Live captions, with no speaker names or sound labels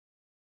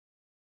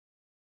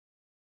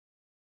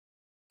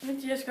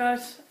But yes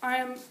guys,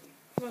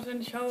 was in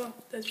the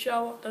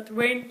shower. That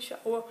rain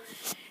shower,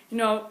 you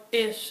know,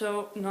 is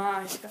so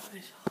nice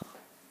guys.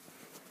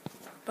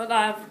 But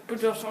I have put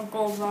just on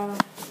cold water.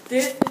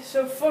 This is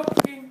so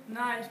fucking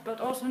nice,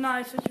 but also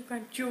nice that you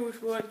can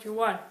choose what you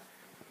want.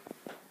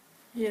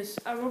 Yes,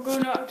 I will go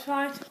now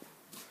outside.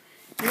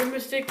 You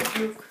must take a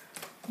look.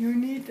 You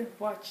need to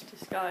watch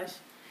this guys.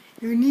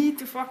 You need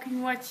to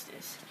fucking watch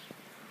this.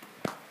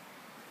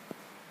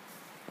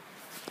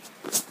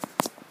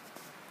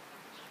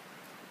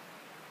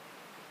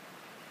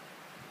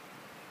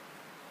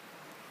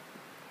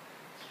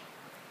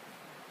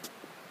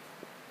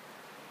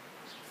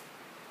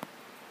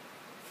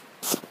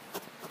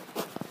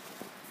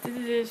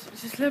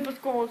 This is a little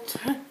bit cold.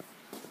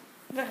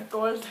 Very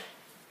cold.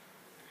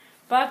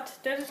 But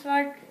that is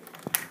like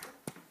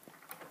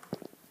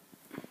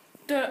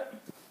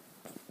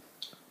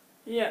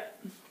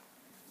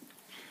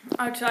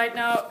outside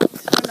now.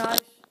 It's so nice.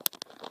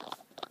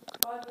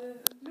 But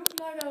it looks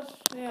like us,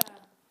 yeah.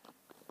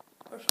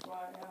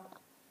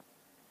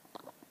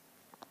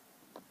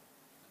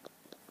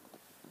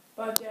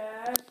 But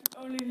yeah, it's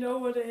only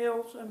lower the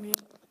hills, I mean,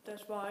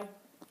 that's why.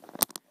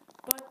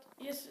 But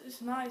yes,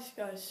 it's nice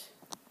guys.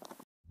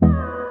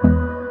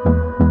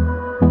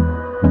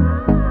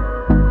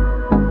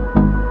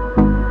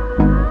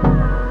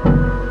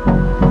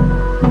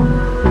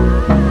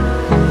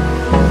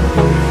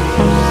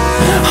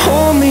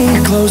 Hold me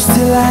close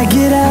till I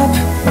get up.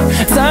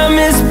 Time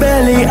is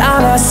barely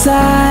on our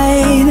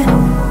side.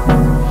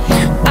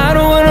 I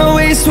don't wanna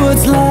waste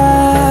what's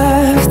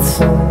left.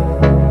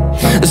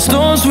 The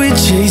storms we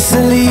chase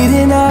are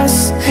leading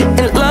us,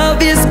 and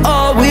love is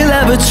all we'll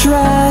ever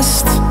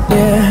trust.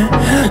 Yeah,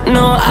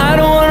 no, I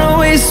don't wanna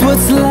waste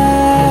what's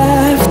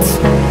left.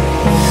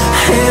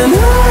 And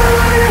on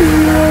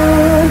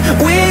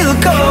we'll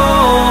go,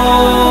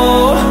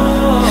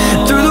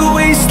 through the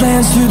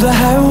wastelands, through the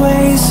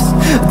highways,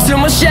 till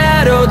my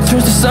shadow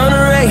turns to sun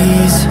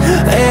rays.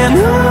 And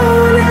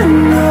on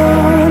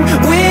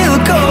we'll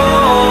go,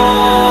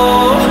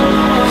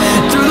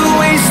 through the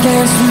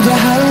wastelands, through the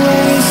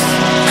highways,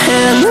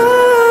 and on.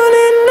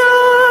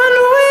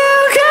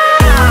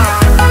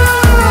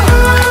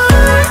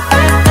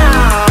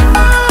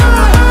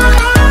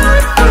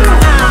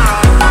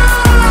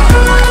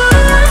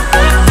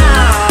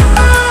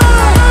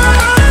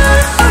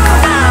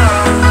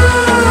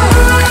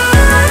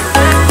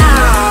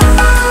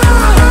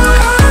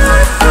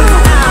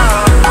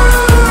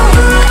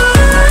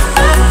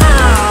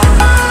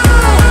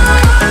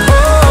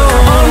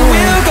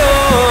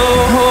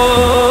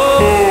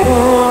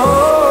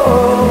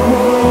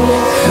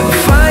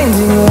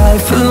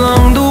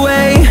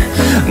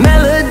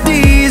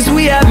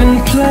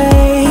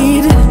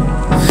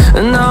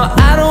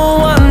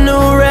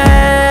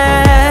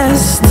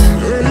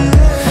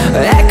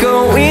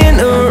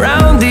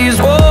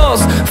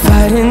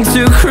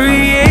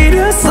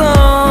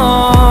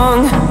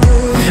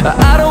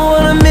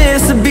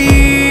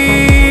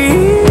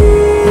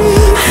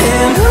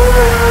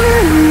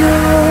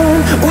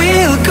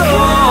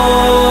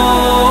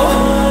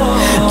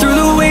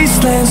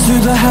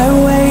 Through the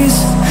highways,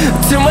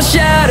 till my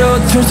shadow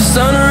turns to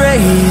sun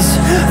rays.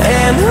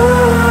 And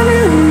on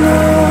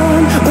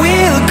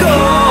we'll go,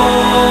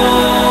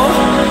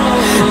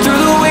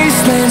 through the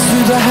wastelands,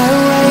 through the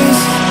highways,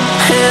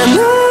 and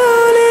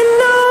on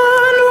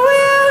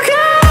we'll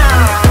go.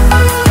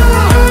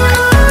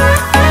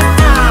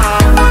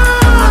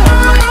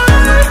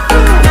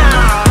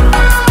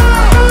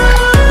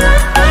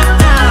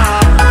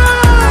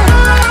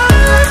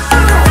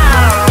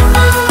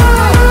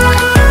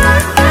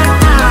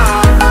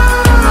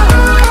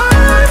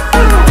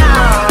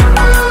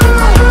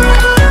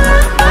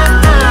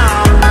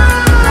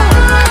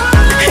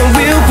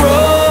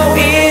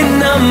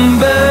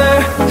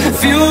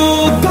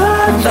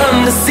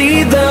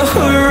 See the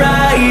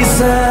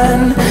horizon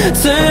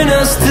turn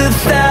us to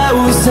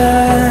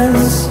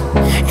thousands,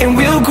 and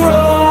we'll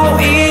grow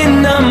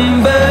in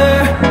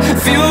number,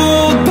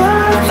 fueled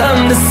by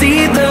them to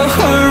see the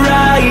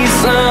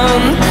horizon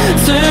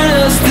turn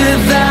us to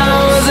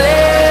thousands.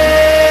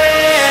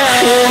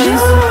 And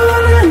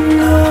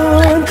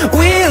on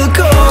we'll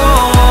go,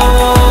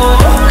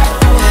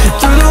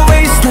 through the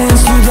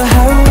wastelands, through the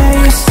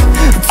highways,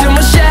 till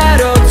my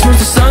shadow turns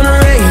to sun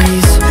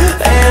rays.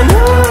 And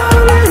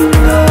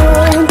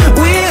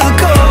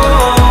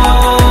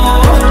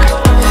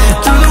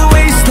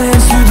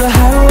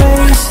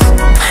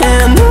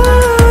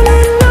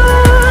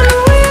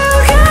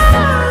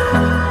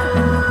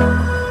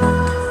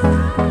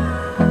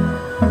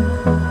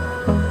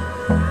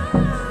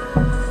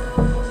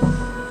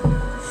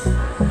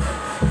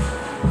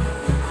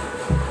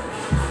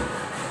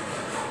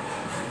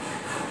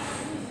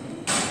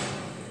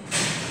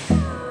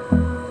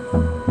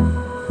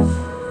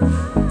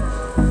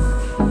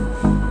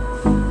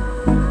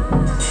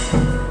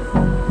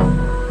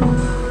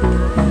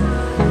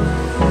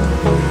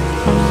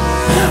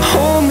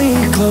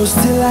close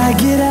till I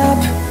get up.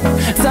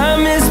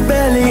 Time is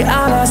barely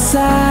on our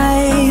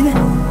side.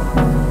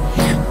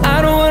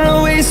 I don't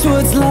wanna waste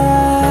what's left.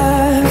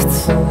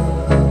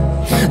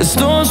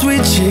 storms we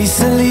chase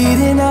are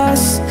leading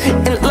us,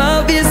 and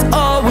love is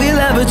all we'll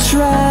ever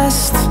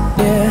trust.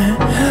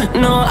 Yeah,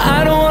 no,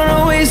 I don't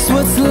wanna waste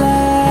what's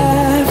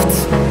left.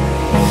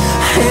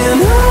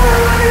 And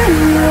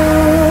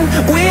on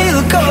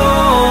we'll go,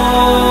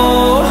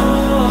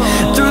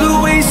 through the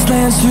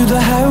wastelands, through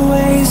the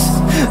highways,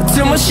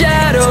 till my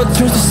shadow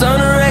turns to sun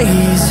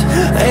rays.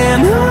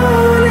 And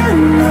on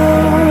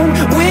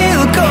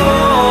we'll go,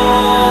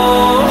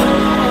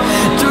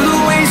 through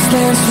the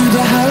wastelands, through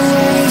the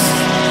highways,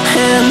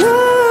 and on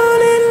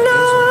we'll go.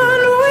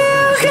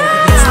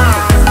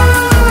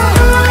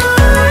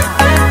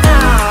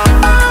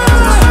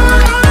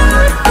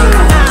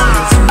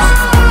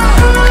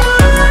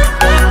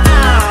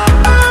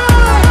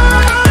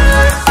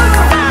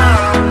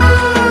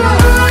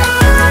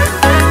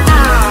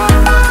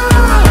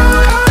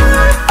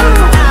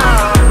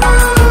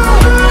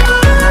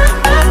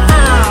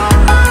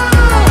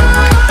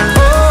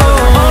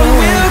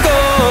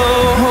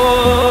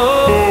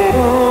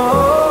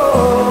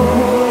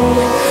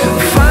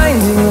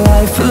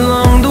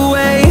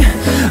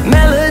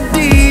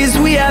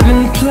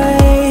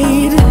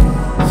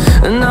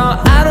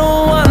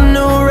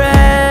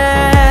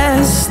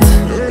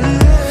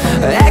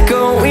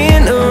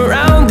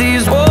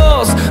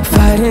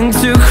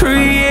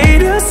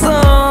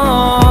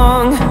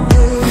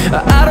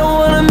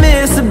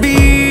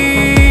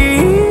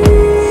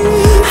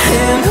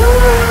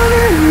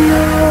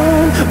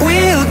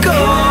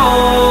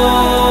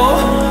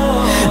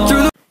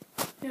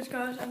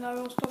 And I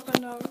will stop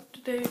it now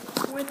today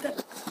with the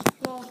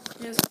vlog.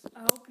 Yes,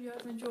 I hope you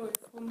have enjoyed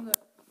from the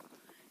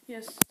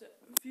the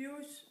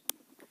views,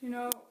 you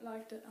know,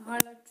 like the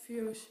highlight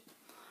views,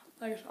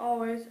 like as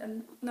always.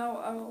 And now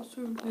I will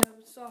soon be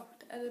able to start with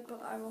the edit,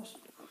 but I will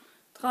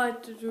try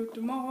to do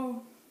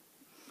tomorrow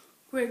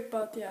quick.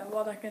 But yeah,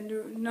 what I can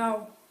do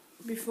now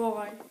before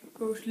I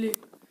go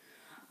sleep,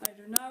 I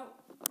do now.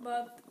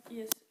 But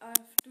yes, I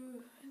have to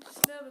do this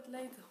a little bit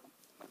later.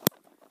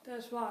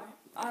 That's why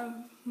I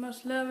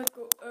must let it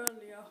go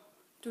earlier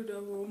to the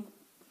room.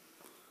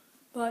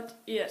 But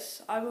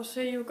yes, I will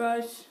see you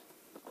guys.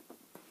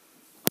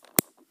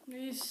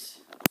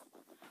 Please,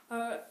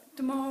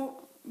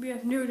 tomorrow we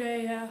have New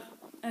Day here,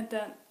 and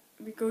then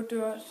we go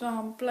to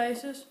some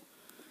places.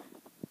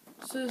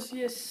 So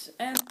yes,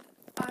 and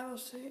I will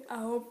see. I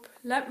hope.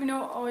 Let me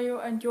know how you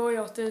enjoy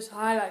of this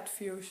highlight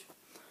views.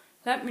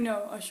 Let me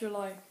know as you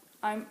like.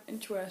 I'm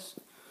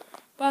interested.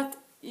 But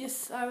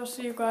yes, I will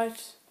see you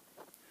guys.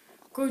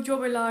 Go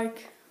job a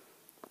like,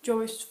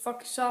 job is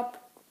fucking sub,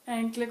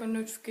 and click on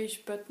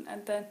notification button,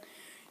 and then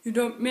you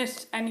don't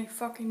miss any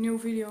fucking new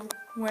video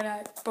when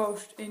I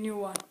post a new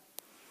one.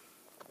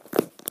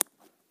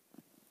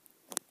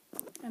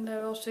 And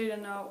I will see you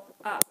now.